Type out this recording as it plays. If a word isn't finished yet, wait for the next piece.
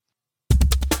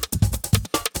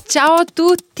Ciao a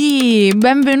tutti,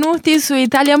 benvenuti su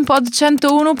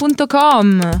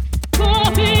italianpod101.com.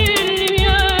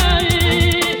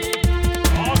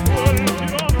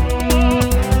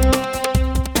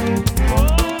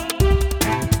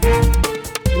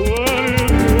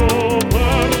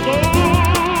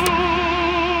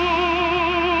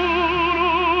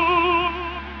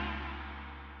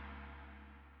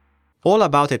 All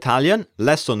About Italian,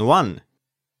 Lesson 1.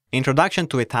 Introduction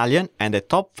to Italian and the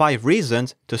top 5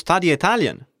 reasons to study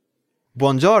Italian.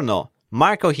 Buongiorno,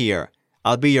 Marco here.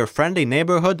 I'll be your friendly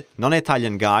neighborhood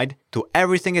non-Italian guide to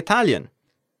everything Italian.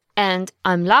 And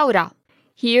I'm Laura,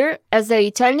 here as an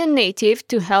Italian native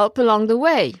to help along the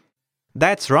way.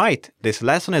 That's right, this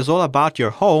lesson is all about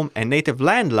your home and native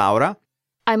land, Laura.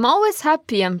 I'm always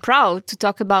happy and proud to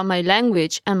talk about my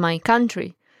language and my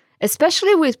country,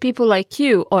 especially with people like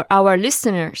you or our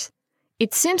listeners.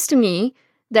 It seems to me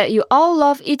that you all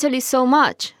love Italy so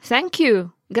much. Thank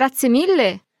you. Grazie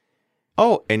mille.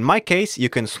 Oh, in my case, you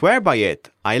can swear by it.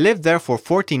 I lived there for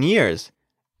 14 years,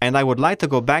 and I would like to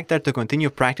go back there to continue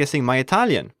practicing my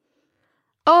Italian.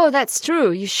 Oh, that's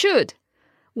true. You should.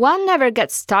 One never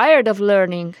gets tired of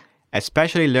learning.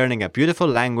 Especially learning a beautiful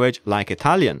language like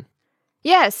Italian.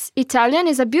 Yes, Italian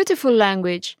is a beautiful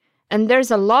language, and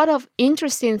there's a lot of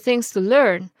interesting things to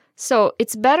learn, so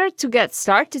it's better to get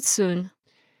started soon.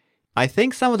 I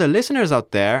think some of the listeners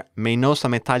out there may know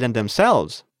some Italian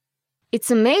themselves.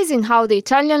 It's amazing how the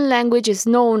Italian language is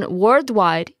known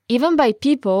worldwide, even by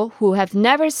people who have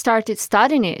never started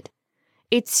studying it.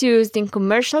 It's used in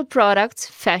commercial products,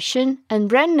 fashion, and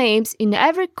brand names in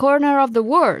every corner of the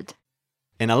world.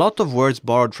 And a lot of words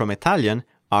borrowed from Italian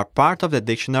are part of the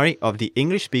dictionary of the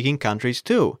English-speaking countries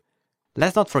too.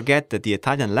 Let's not forget that the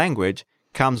Italian language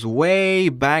comes way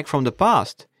back from the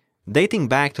past, dating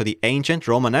back to the ancient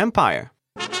Roman Empire.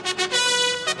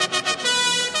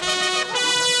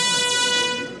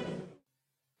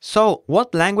 So,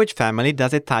 what language family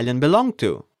does Italian belong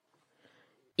to?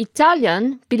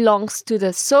 Italian belongs to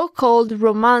the so-called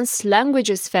Romance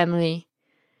languages family.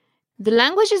 The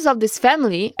languages of this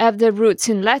family have their roots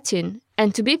in Latin,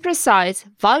 and to be precise,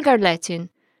 Vulgar Latin,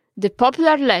 the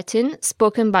popular Latin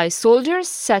spoken by soldiers,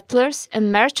 settlers,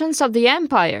 and merchants of the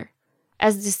empire,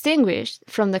 as distinguished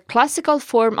from the classical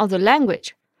form of the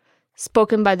language,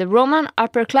 spoken by the Roman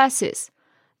upper classes,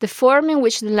 the form in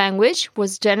which the language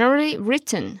was generally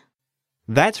written.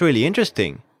 That's really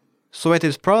interesting. So it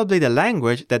is probably the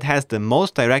language that has the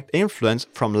most direct influence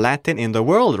from Latin in the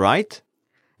world, right?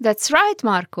 That's right,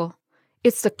 Marco.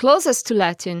 It's the closest to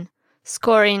Latin,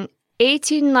 scoring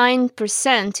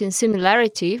 89% in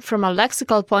similarity from a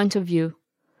lexical point of view.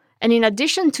 And in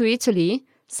addition to Italy,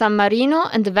 San Marino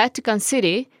and the Vatican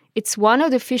City, it's one of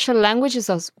the official languages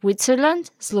of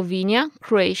Switzerland, Slovenia,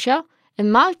 Croatia,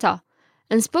 and Malta,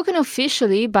 and spoken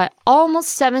officially by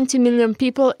almost 70 million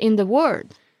people in the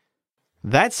world.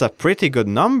 That's a pretty good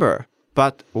number,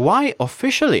 but why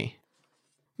officially?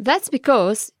 That's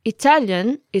because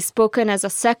Italian is spoken as a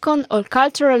second or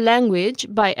cultural language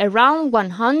by around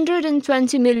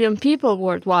 120 million people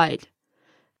worldwide.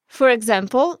 For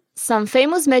example, some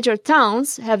famous major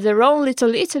towns have their own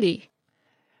little Italy.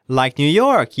 Like New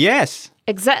York, yes.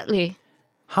 Exactly.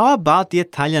 How about the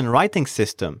Italian writing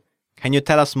system? Can you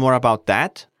tell us more about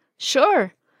that?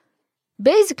 Sure.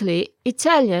 Basically,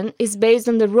 Italian is based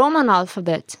on the Roman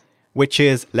alphabet, which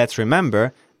is, let's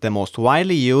remember, the most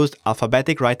widely used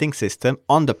alphabetic writing system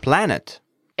on the planet.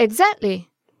 Exactly.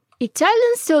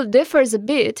 Italian still differs a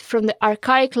bit from the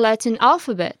archaic Latin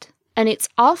alphabet, and its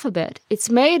alphabet is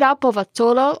made up of a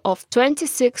total of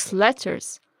 26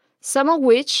 letters, some of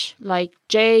which, like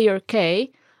J or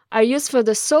K, are used for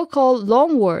the so-called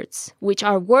long words, which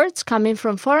are words coming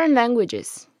from foreign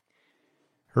languages.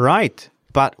 Right,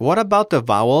 but what about the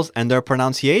vowels and their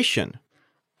pronunciation?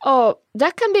 Oh,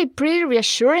 that can be pretty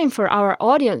reassuring for our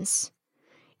audience.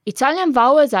 Italian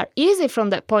vowels are easy from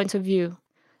that point of view.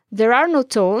 There are no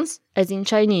tones, as in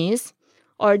Chinese,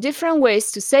 or different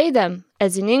ways to say them,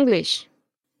 as in English.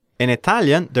 In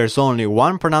Italian, there's only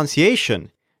one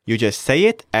pronunciation. You just say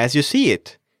it as you see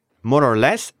it. More or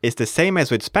less, it's the same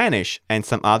as with Spanish and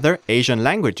some other Asian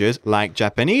languages like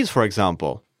Japanese, for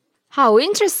example. How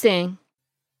interesting!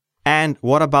 And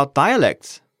what about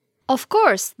dialects? Of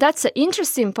course, that's the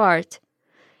interesting part.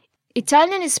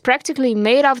 Italian is practically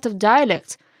made out of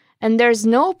dialects, and there's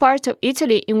no part of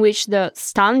Italy in which the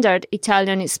standard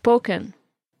Italian is spoken.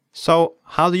 So,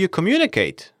 how do you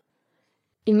communicate?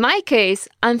 In my case,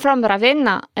 I'm from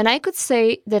Ravenna, and I could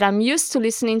say that I'm used to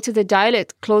listening to the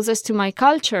dialect closest to my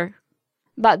culture.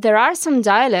 But there are some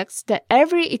dialects that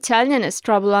every Italian has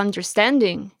trouble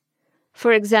understanding.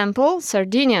 For example,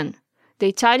 Sardinian. the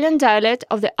Italian dialect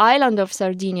of the island of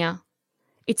Sardinia.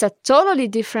 It's a totally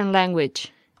different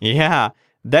language. Yeah,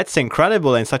 that's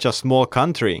incredible in such a small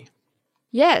country.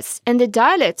 Yes, and the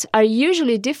dialects are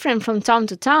usually different from town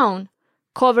to town,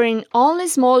 covering only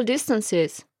small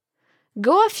distances.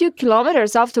 Go a few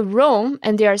kilometers out of Rome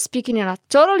and they are speaking in a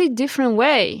totally different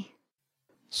way.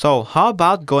 So how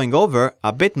about going over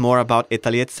a bit more about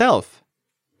Italy itself?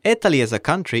 Italy as a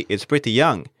country is pretty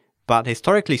young, but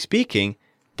historically speaking,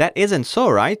 that isn't so,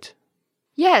 right?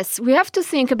 Yes, we have to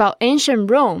think about ancient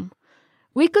Rome.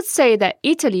 We could say that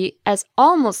Italy has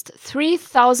almost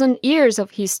 3,000 years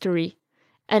of history,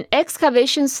 and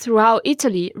excavations throughout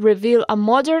Italy reveal a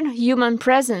modern human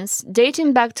presence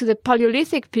dating back to the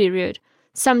Paleolithic period,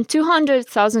 some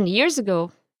 200,000 years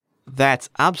ago. That's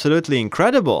absolutely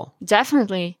incredible.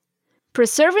 Definitely.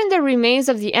 Preserving the remains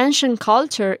of the ancient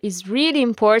culture is really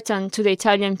important to the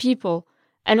Italian people,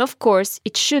 and of course,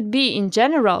 it should be in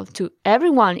general to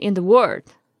everyone in the world.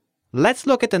 Let's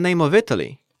look at the name of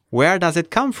Italy. Where does it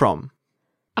come from?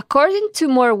 According to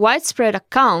more widespread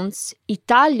accounts,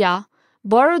 Italia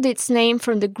borrowed its name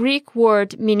from the Greek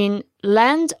word meaning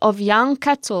land of young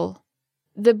cattle.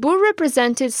 The bull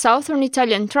represented southern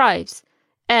Italian tribes,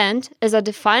 and, as a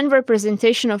defined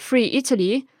representation of free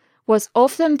Italy, was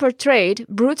often portrayed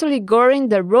brutally goring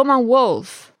the Roman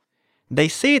wolf. They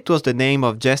say it was the name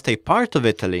of just a part of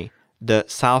Italy, the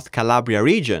South Calabria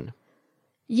region.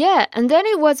 Yeah, and then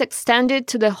it was extended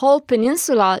to the whole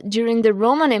peninsula during the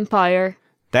Roman Empire.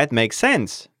 That makes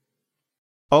sense.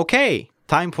 Okay,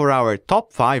 time for our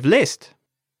top 5 list.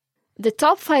 The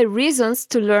top 5 reasons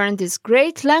to learn this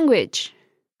great language.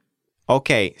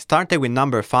 Okay, starting with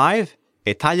number 5,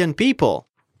 Italian people.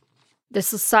 The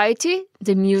society,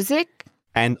 the music,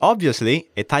 And obviously,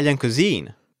 Italian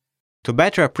cuisine. To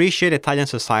better appreciate Italian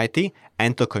society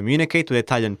and to communicate with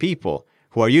Italian people,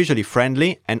 who are usually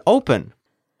friendly and open.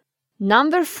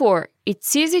 Number 4,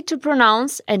 it's easy to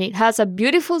pronounce and it has a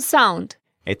beautiful sound.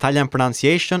 Italian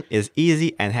pronunciation is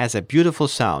easy and has a beautiful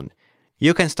sound.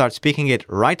 You can start speaking it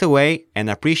right away and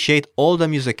appreciate all the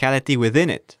musicality within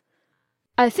it.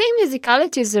 I think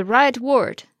musicality is the right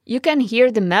word. You can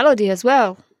hear the melody as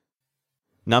well.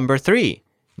 Number 3.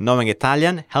 Knowing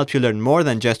Italian helps you learn more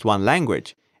than just one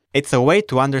language. It's a way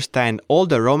to understand all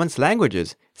the Romance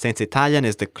languages, since Italian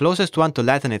is the closest one to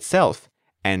Latin itself,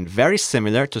 and very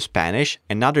similar to Spanish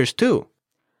and others too.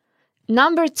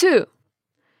 Number 2.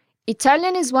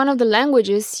 Italian is one of the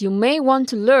languages you may want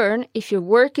to learn if your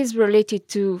work is related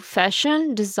to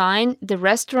fashion, design, the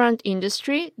restaurant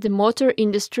industry, the motor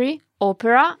industry,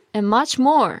 opera, and much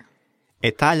more.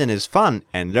 Italian is fun,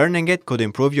 and learning it could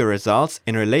improve your results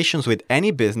in relations with any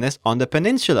business on the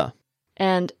peninsula.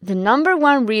 And the number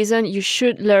 1 reason you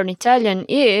should learn Italian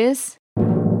is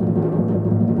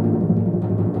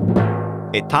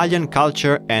Italian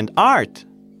culture and art.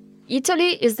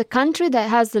 Italy is the country that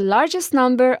has the largest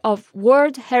number of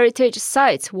World Heritage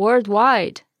Sites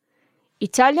worldwide.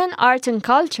 Italian art and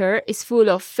culture is full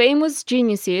of famous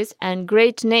geniuses and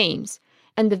great names,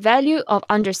 and the value of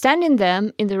understanding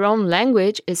them in their own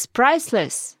language is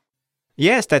priceless.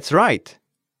 Yes, that's right.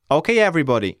 Okay,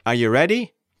 everybody, are you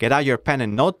ready? Get out your pen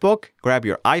and notebook, grab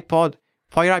your iPod,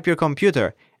 fire up your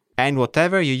computer, and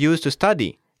whatever you use to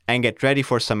study, and get ready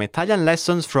for some Italian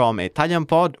lessons from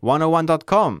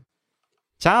ItalianPod101.com.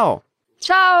 Ciao!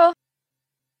 Ciao!